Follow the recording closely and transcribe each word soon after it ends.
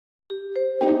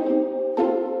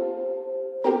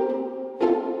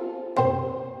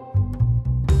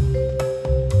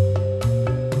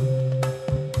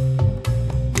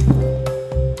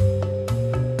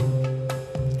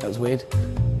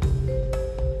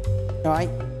All right,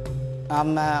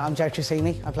 I'm Joe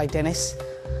Tracini. I play Dennis,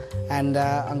 and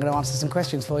I'm going to answer some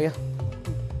questions for you.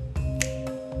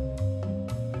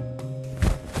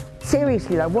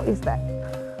 Seriously though, what is that?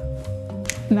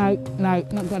 No,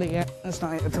 not got it yet. That's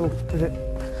not it at all, is it?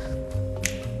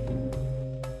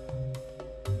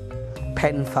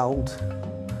 Penfold.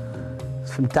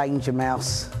 It's from Danger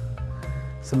Mouse.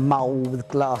 It's a mole with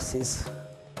glasses.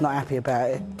 Not happy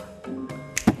about it.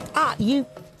 Ah, you...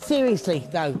 Seriously,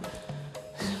 though.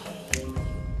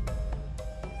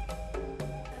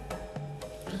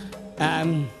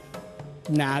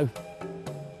 No.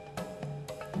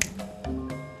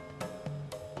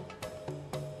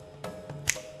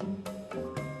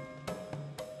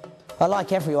 I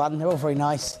like everyone, they're all very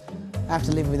nice. I have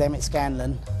to live with them at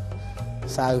Scanlon,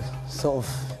 so sort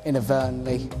of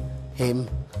inadvertently, him,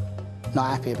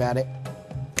 not happy about it.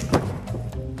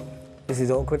 This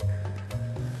is awkward.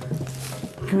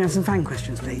 Can we have some fan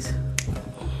questions, please?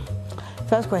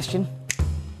 First question.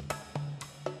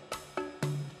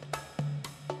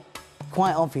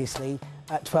 Quite obviously,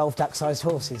 12 duck-sized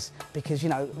horses, because, you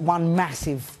know, one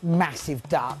massive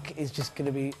duck is just going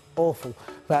to be awful.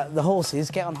 But the horses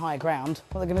get on higher ground,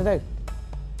 what are they going to do?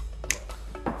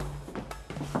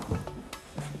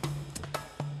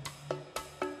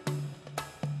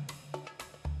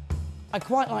 I'd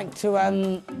quite like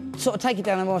to sort of take it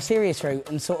down a more serious route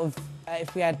and sort of,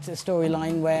 if we had a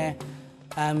storyline where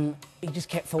he just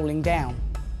kept falling down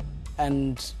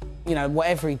and, you know,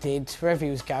 whatever he did, wherever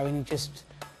he was going, he just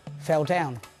fell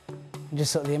down. And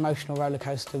just sort of the emotional roller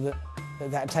coaster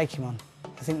that'd take him on.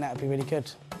 I think that'd be really good.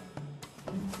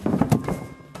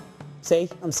 See,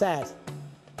 I'm sad.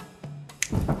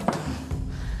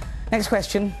 Next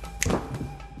question.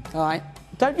 All right,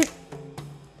 don't you...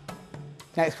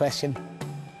 Next question.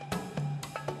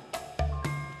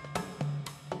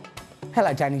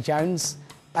 Hello, Danny Jones.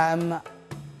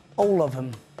 All of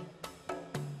them.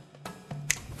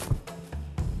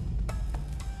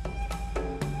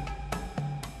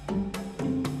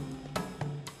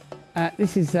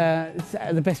 This is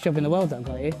the best job in the world that I've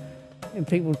got here.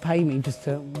 People would pay me just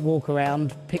to walk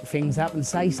around, pick things up and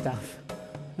say stuff.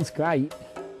 That's great.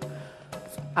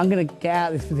 I'm going to get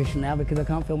out of this position now because I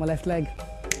can't feel my left leg.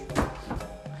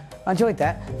 I enjoyed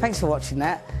that. Thanks for watching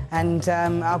that. And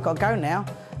I've got to go now.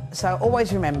 So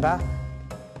always remember...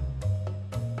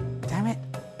 Damn it.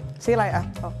 See you later.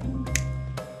 Oh.